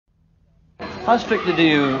How strictly do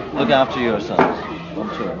you look after your sons on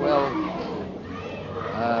tour? Well,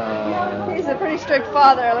 he's a pretty strict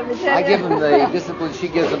father, let me tell you. I give him the discipline, she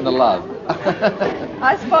gives him the love.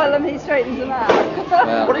 I spoil him, he straightens them out.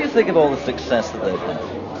 Well, what do you think of all the success that they've had?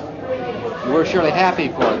 We're surely happy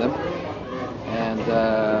for them, and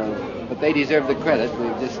but they deserve the credit.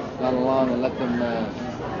 We've just gone along and let them.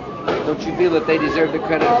 Don't you feel that they deserve the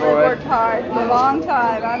credit for it? They worked hard for a long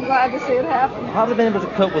time. I'm glad to see it happen. How have they been able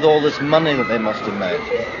to cope with all this money that they must have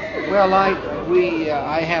made? Well,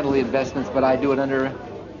 I handle the investments, but I do it under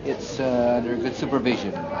good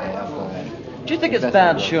supervision. I have. Do you think it's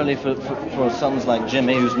bad, surely, for sons like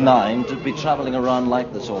Jimmy, who's 9, to be traveling around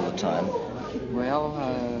like this all the time? Well,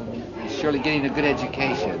 he's surely getting a good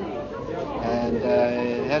education, and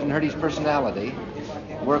it hasn't hurt his personality.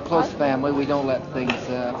 We're a close family. We don't let things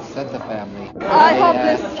upset the family. I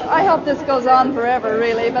hope this goes on forever,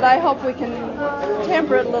 really, but I hope we can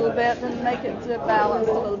temper it a little bit and make it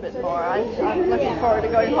balanced a little bit more. I'm looking forward to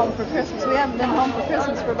going home for Christmas. We haven't been home for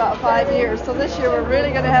Christmas for about 5 years, so this year we're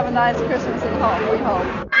really going to have a nice Christmas at home, we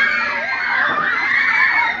hope.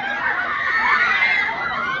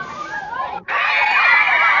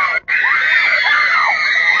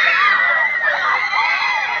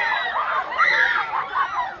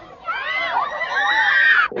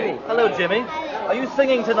 Hello, Jimmy. Are you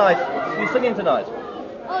singing tonight? Are you singing tonight?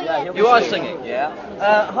 Oh, yeah. You are singing, yeah?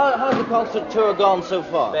 How's the concert tour gone so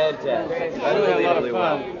far? Fantastic. Unbelievably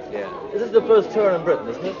well. Yeah. This is the first tour in Britain,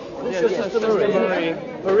 isn't it? This is your sister Marie. Marie.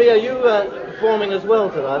 Marie, are you performing as well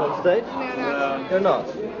tonight on stage? No. You're not.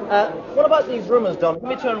 What about these rumours, Donny?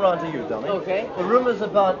 Let me turn around to you, Donny. Okay. The rumours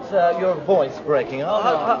about your voice breaking up.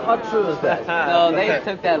 How true is that? No, they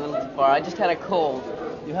took that a little too far. I just had a cold.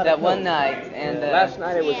 You had That a one night, and Last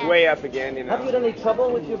night it was way up again, you know. Have you had any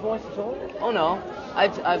trouble with your voice at all? oh no,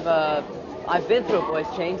 I've been through a voice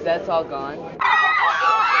change. That's all gone.